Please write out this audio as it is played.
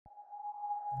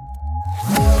Welcome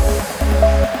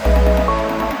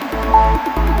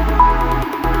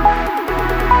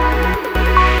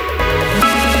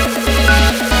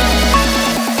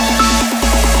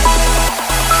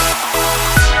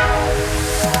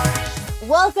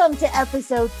to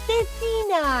episode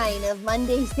 59 of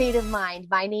Monday State of Mind.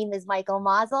 My name is Michael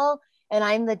Mazel, and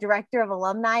I'm the Director of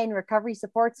Alumni and Recovery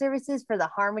Support Services for the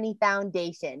Harmony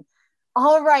Foundation.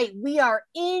 All right, we are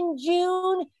in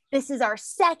June. This is our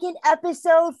second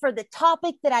episode for the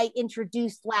topic that I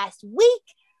introduced last week,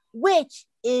 which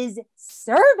is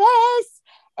service.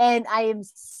 And I am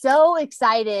so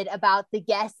excited about the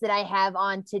guests that I have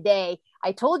on today.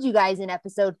 I told you guys in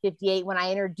episode 58 when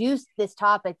I introduced this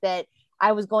topic that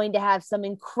I was going to have some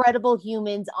incredible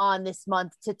humans on this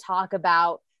month to talk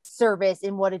about service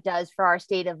and what it does for our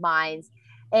state of minds.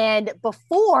 And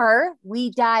before we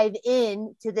dive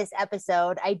into this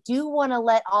episode, I do want to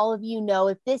let all of you know,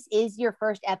 if this is your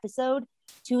first episode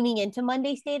tuning into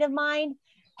Monday State of Mind,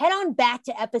 head on back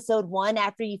to episode 1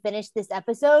 after you finish this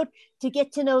episode to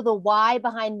get to know the why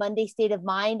behind Monday State of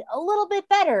Mind a little bit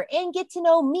better and get to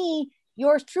know me,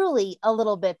 yours truly, a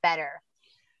little bit better.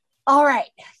 All right,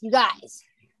 you guys,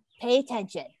 pay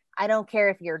attention. I don't care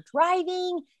if you're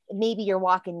driving, maybe you're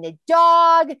walking the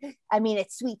dog. I mean,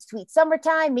 it's sweet, sweet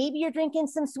summertime. Maybe you're drinking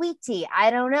some sweet tea.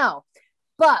 I don't know.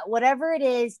 But whatever it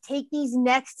is, take these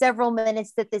next several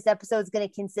minutes that this episode is going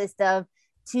to consist of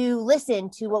to listen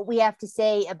to what we have to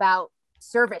say about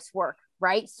service work,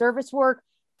 right? Service work,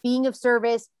 being of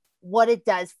service, what it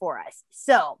does for us.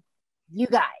 So, you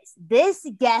guys, this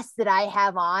guest that I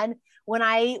have on, when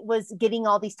I was getting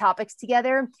all these topics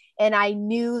together and I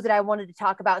knew that I wanted to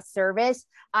talk about service,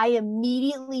 I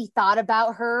immediately thought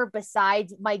about her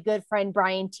besides my good friend,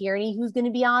 Brian Tierney, who's going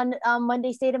to be on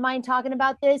Monday State of Mind talking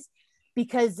about this,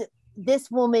 because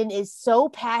this woman is so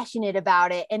passionate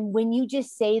about it. And when you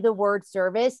just say the word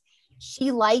service,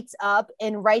 she lights up.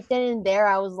 And right then and there,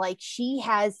 I was like, she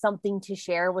has something to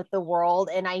share with the world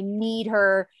and I need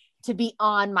her to be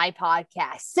on my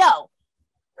podcast. So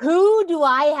who do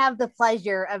I have the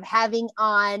pleasure of having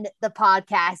on the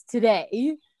podcast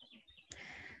today?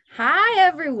 Hi,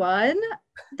 everyone.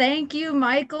 Thank you,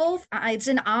 Michael. It's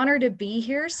an honor to be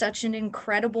here. Such an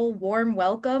incredible, warm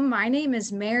welcome. My name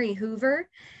is Mary Hoover.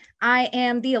 I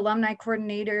am the alumni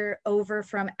coordinator over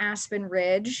from Aspen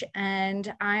Ridge,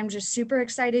 and I'm just super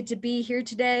excited to be here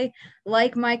today.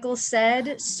 Like Michael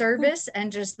said, service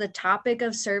and just the topic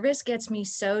of service gets me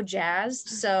so jazzed.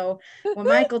 So when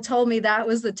Michael told me that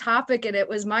was the topic and it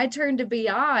was my turn to be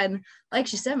on, like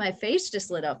she said, my face just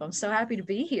lit up. I'm so happy to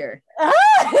be here.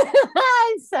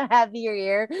 I'm so happy you're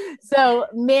here. So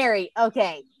Mary,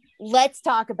 okay. Let's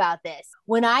talk about this.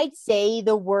 When I say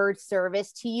the word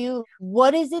service to you,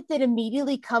 what is it that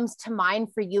immediately comes to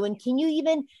mind for you? And can you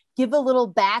even give a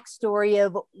little backstory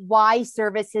of why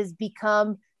service has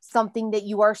become something that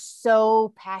you are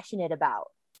so passionate about?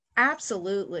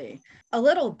 Absolutely. A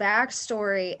little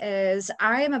backstory is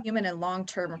I am a human in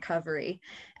long-term recovery.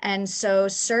 And so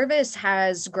service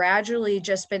has gradually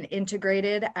just been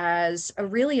integrated as a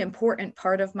really important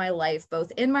part of my life,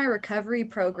 both in my recovery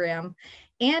program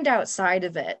and outside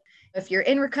of it. If you're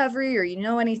in recovery or you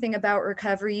know anything about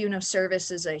recovery, you know service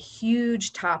is a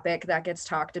huge topic that gets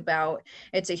talked about.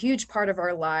 It's a huge part of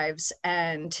our lives.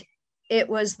 And it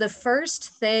was the first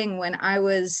thing when I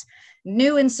was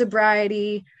new in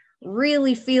sobriety,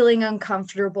 really feeling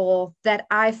uncomfortable, that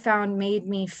I found made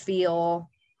me feel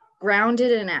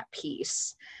grounded and at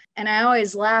peace. And I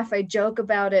always laugh, I joke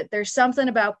about it. There's something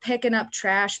about picking up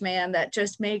trash, man, that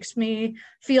just makes me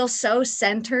feel so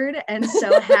centered and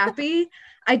so happy.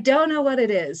 I don't know what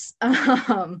it is.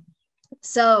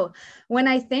 So when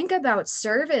I think about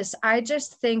service, I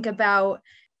just think about,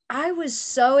 I was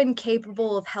so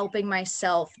incapable of helping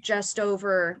myself just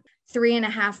over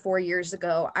 3.5, 4 years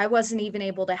ago. I wasn't even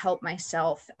able to help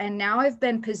myself. And now I've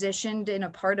been positioned in a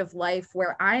part of life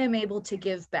where I am able to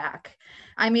give back.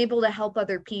 I'm able to help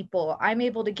other people. I'm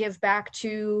able to give back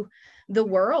to the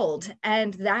world.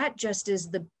 And that just is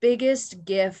the biggest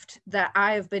gift that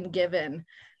I have been given,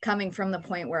 coming from the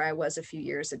point where I was a few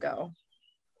years ago.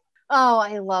 Oh,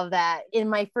 I love that. In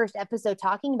my first episode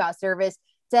talking about service,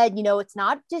 said, you know, it's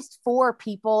not just for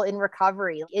people in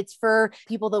recovery. It's for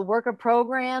people that work a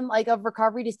program like of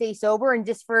recovery to stay sober, and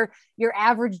just for your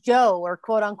average Joe, or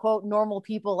quote unquote normal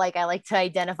people, like I like to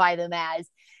identify them as.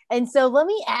 And so let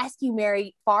me ask you,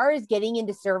 Mary, far as getting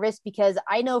into service, because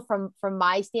I know from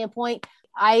my standpoint,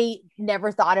 I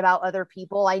never thought about other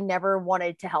people. I never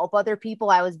wanted to help other people.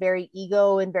 I was very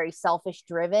ego and very selfish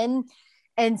driven.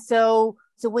 And so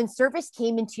So when service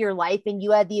came into your life and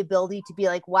you had the ability to be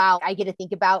like, wow, I get to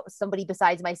think about somebody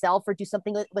besides myself or do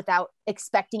something without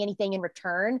expecting anything in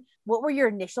return, what were your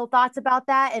initial thoughts about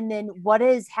that? And then what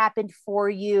has happened for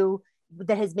you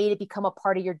that has made it become a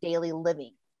part of your daily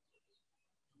living?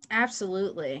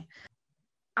 Absolutely.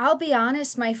 I'll be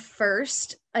honest, my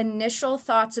first initial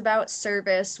thoughts about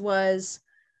service was,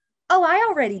 oh, I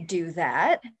already do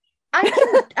that.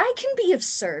 I can be of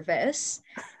service.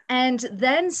 And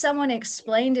then someone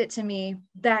explained it to me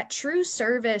that true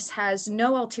service has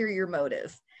no ulterior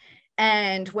motive.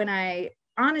 And when I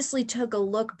honestly took a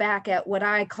look back at what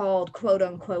I called quote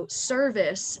unquote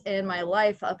service in my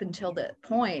life up until that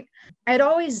point, I'd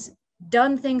always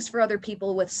done things for other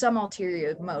people with some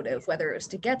ulterior motive, whether it was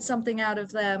to get something out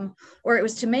of them or it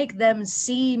was to make them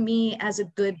see me as a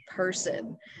good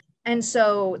person. And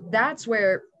so that's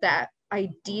where that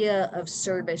idea of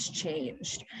service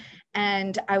changed.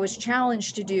 And I was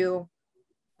challenged to do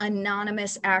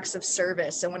anonymous acts of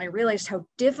service. And when I realized how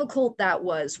difficult that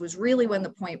was really when the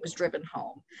point was driven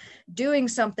home. Doing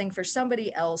something for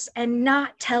somebody else and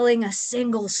not telling a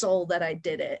single soul that I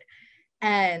did it.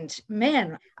 And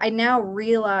man, I now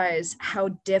realize how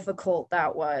difficult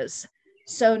that was.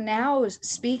 So now,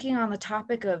 speaking on the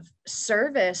topic of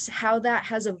service, how that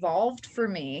has evolved for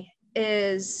me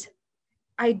is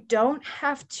I don't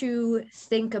have to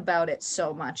think about it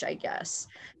so much, I guess.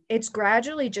 It's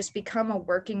gradually just become a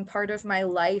working part of my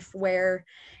life where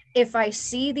if I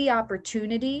see the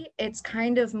opportunity, it's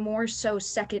kind of more so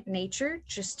second nature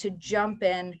just to jump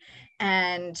in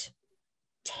and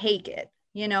take it.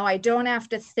 You know, I don't have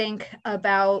to think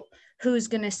about who's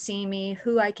going to see me,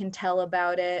 who I can tell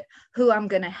about it, who I'm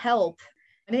going to help.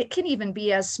 And it can even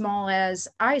be as small as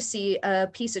I see a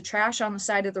piece of trash on the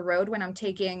side of the road when I'm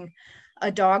taking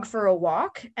a dog for a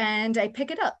walk and I pick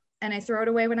it up and I throw it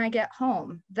away when I get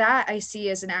home. That I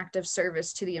see as an act of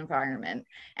service to the environment.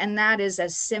 And that is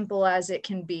as simple as it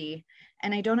can be.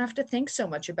 And I don't have to think so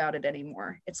much about it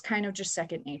anymore. It's kind of just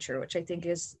second nature, which I think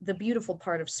is the beautiful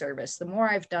part of service. The more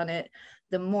I've done it,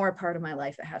 the more part of my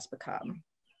life it has become.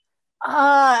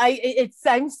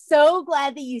 I'm so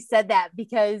glad that you said that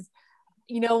because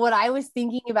you know what I was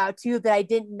thinking about too that I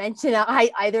didn't mention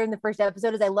either in the first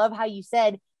episode is I love how you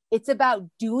said it's about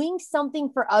doing something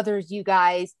for others, you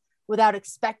guys, without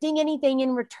expecting anything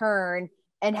in return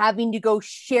and having to go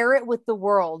share it with the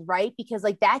world, right? Because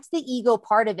like that's the ego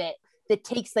part of it that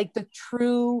takes like the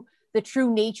true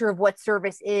nature of what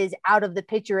service is out of the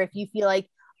picture. If you feel like,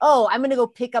 oh, I'm going to go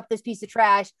pick up this piece of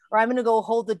trash or I'm going to go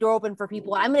hold the door open for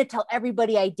people. I'm going to tell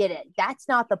everybody I did it. That's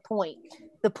not the point.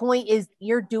 The point is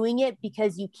you're doing it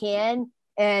because you can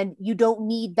and you don't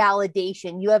need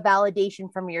validation. You have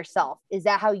validation from yourself. Is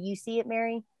that how you see it,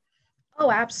 Mary?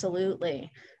 Oh,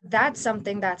 absolutely. That's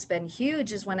something that's been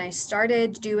huge is when I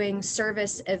started doing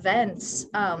service events,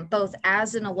 both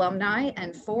as an alumni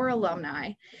and for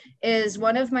alumni, is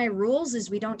one of my rules is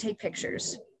we don't take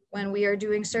pictures. When we are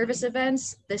doing service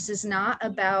events, this is not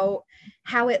about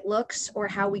how it looks or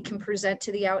how we can present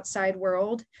to the outside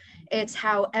world. It's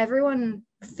how everyone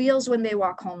feels when they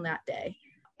walk home that day.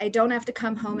 I don't have to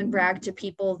come home and brag to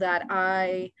people that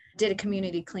I did a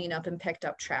community cleanup and picked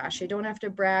up trash. I don't have to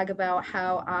brag about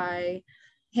how I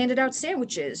handed out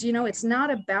sandwiches. You know, it's not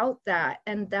about that.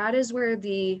 And that is where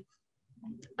the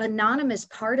anonymous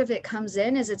part of it comes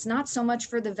in is it's not so much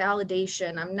for the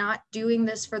validation. I'm not doing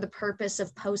this for the purpose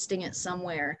of posting it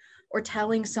somewhere or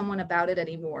telling someone about it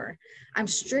anymore. I'm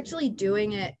strictly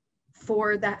doing it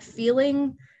for that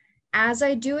feeling as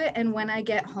I do it and when I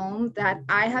get home that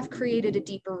I have created a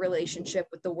deeper relationship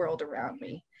with the world around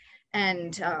me.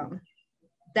 And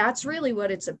that's really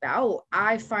what it's about.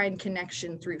 I find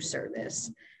connection through service.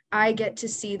 I get to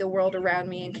see the world around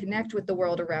me and connect with the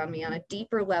world around me on a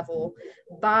deeper level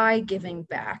by giving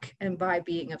back and by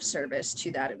being of service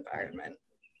to that environment.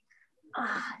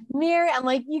 Mary, I'm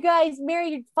like, you guys,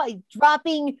 Mary, you're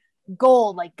dropping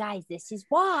gold. Like, guys, this is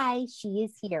why she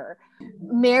is here.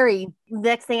 Mary,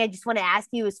 next thing I just want to ask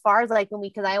you, as far as like when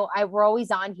because we're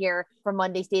always on here for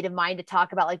Monday State of Mind to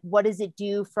talk about like what does it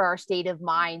do for our state of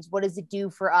minds? What does it do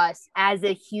for us as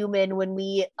a human when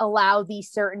we allow these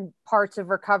certain parts of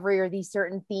recovery or these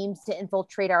certain themes to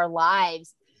infiltrate our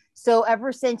lives? So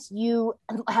ever since you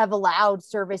have allowed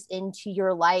service into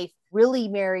your life, really,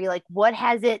 Mary, like what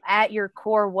has it at your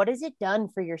core? What has it done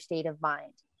for your state of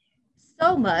mind?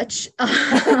 So much.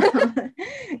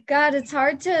 God, it's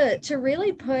hard to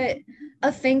really put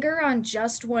a finger on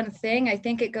just one thing. I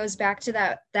think it goes back to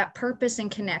that purpose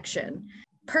and connection.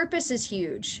 Purpose is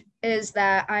huge, is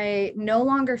that I no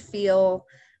longer feel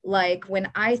like when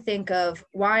I think of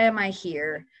why am I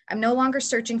here, I'm no longer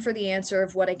searching for the answer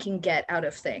of what I can get out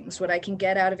of things, what I can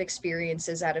get out of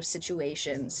experiences, out of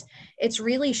situations. It's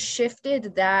really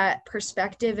shifted that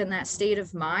perspective and that state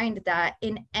of mind that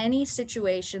in any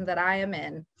situation that I am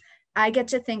in, I get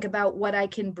to think about what I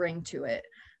can bring to it,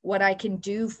 what I can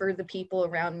do for the people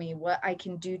around me, what I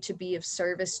can do to be of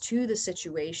service to the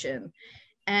situation.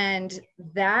 And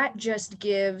that just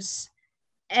gives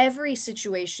every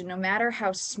situation, no matter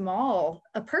how small,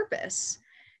 a purpose.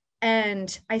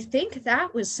 And I think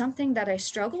that was something that I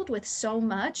struggled with so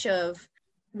much of,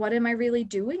 what am I really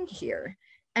doing here?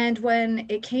 And when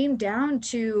it came down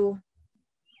to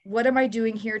what am I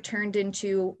doing here turned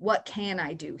into what can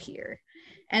I do here?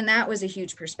 And that was a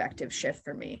huge perspective shift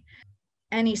for me.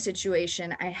 Any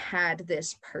situation, I had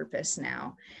this purpose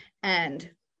now. And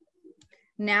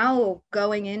now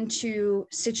going into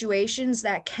situations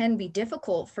that can be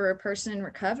difficult for a person in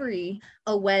recovery,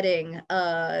 a wedding,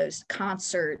 a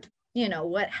concert,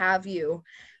 what have you,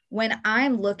 when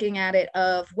I'm looking at it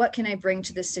of what can I bring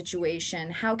to this situation?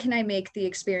 How can I make the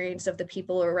experience of the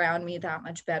people around me that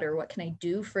much better? What can I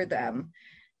do for them?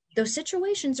 Those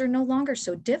situations are no longer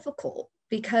so difficult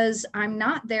because I'm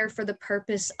not there for the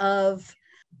purpose of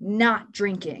not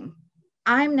drinking.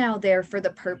 I'm now there for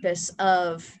the purpose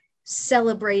of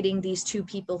celebrating these two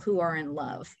people who are in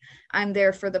love. I'm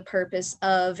there for the purpose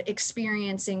of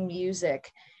experiencing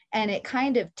music. And it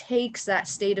kind of takes that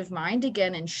state of mind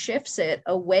again and shifts it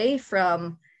away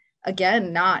from,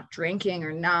 again, not drinking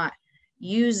or not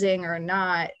using or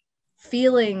not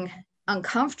feeling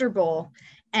uncomfortable.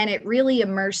 And it really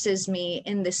immerses me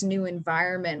in this new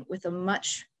environment with a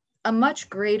much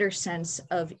greater sense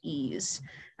of ease.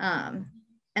 And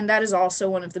that is also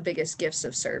one of the biggest gifts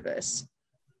of service.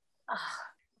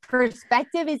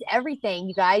 Perspective is everything,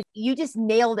 you guys. You just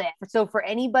nailed it. So for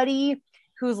anybody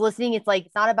who's listening, it's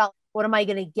not about what am I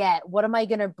going to get? What am I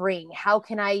going to bring? How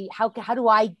do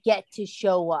I get to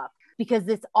show up? Because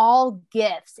it's all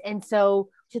gifts. And so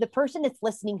to the person that's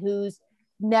listening who's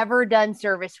never done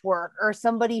service work, or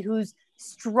somebody who's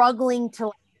struggling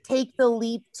to take the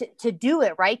leap to do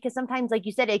it, right? Because sometimes, like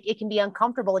you said, it can be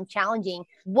uncomfortable and challenging.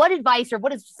 What advice or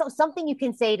what is something you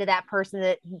can say to that person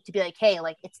to be like, hey,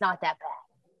 it's not that bad?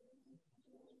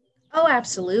 Oh,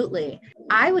 absolutely.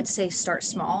 I would say start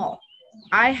small.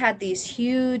 I had these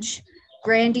huge,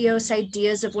 grandiose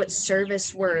ideas of what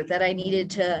service were, that I needed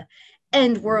to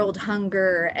end world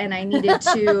hunger and I needed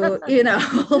to,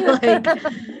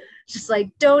 just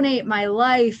donate my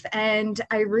life. And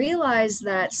I realized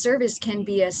that service can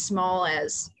be as small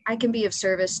as I can be of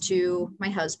service to my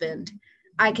husband.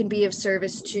 I can be of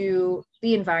service to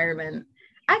the environment.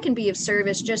 I can be of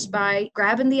service just by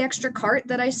grabbing the extra cart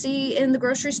that I see in the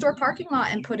grocery store parking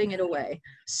lot and putting it away.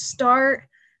 Start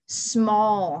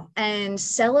small and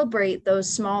celebrate those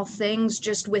small things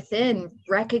just within.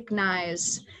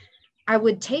 I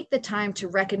would take the time to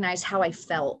recognize how I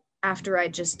felt after I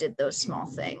just did those small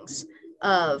things.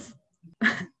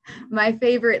 My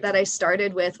favorite that I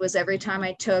started with was every time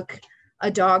I took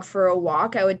a dog for a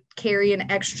walk, I would carry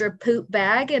an extra poop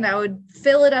bag and I would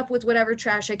fill it up with whatever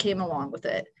trash I came along with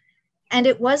it. And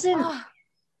it wasn't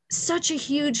such a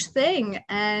huge thing.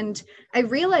 And I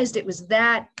realized it was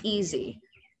that easy.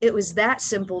 It was that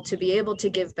simple to be able to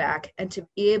give back and to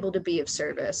be able to be of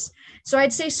service. So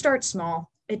I'd say start small.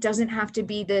 It doesn't have to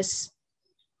be this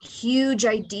huge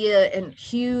idea and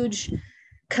huge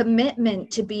commitment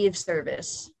to be of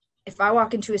service. If I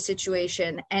walk into a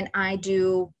situation and I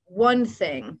do one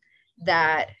thing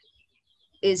that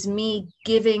is me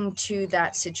giving to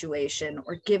that situation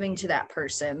or giving to that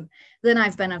person, then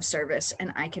I've been of service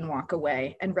and I can walk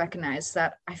away and recognize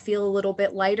that I feel a little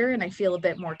bit lighter and I feel a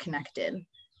bit more connected.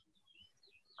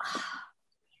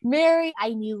 Mary, I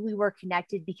knew we were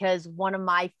connected because one of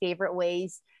my favorite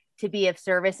ways to be of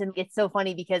service, and it's so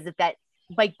funny because of that,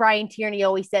 like Brian Tierney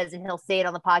always says, and he'll say it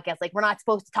on the podcast, we're not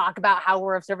supposed to talk about how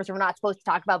we're of service, or we're not supposed to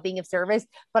talk about being of service,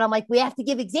 but I'm we have to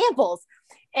give examples.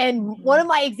 And one of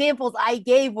my examples I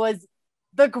gave was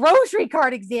the grocery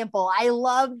cart example. I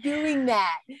love doing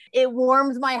that. It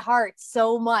warms my heart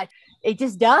so much. It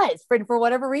just does for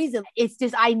whatever reason. It's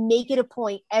just, I make it a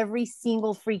point every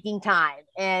single freaking time.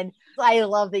 And I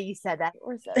love that you said that.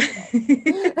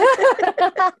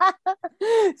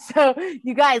 So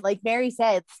you guys, like Mary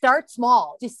said, start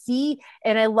small, just see.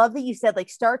 And I love that you said,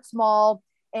 start small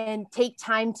and take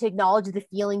time to acknowledge the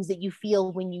feelings that you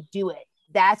feel when you do it.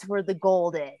 That's where the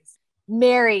gold is.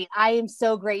 Mary, I am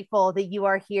so grateful that you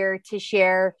are here to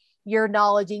share your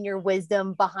knowledge and your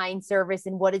wisdom behind service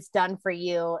and what it's done for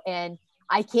you. And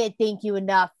I can't thank you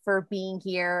enough for being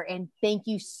here. And thank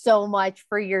you so much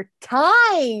for your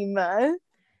time.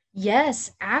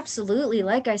 Yes, absolutely.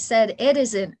 Like I said, it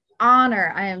is an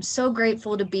honor. I am so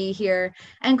grateful to be here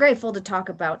and grateful to talk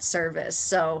about service.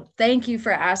 So thank you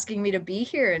for asking me to be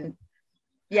here. And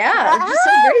yeah, I'm just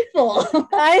so grateful.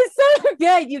 It's so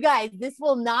good. You guys, this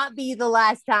will not be the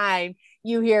last time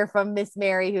you hear from Miss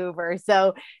Mary Hoover.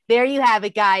 So there you have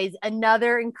it, guys.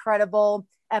 Another incredible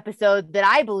episode that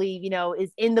I believe,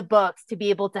 is in the books to be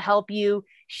able to help you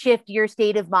shift your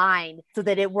state of mind so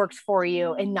that it works for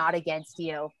you and not against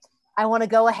you. I want to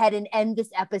go ahead and end this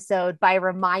episode by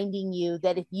reminding you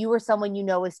that if you or someone you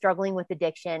know is struggling with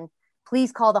addiction,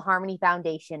 please call the Harmony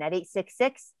Foundation at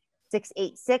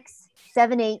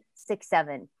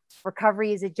 866-686-7867.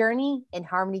 Recovery is a journey, and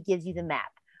Harmony gives you the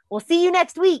map. We'll see you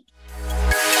next week.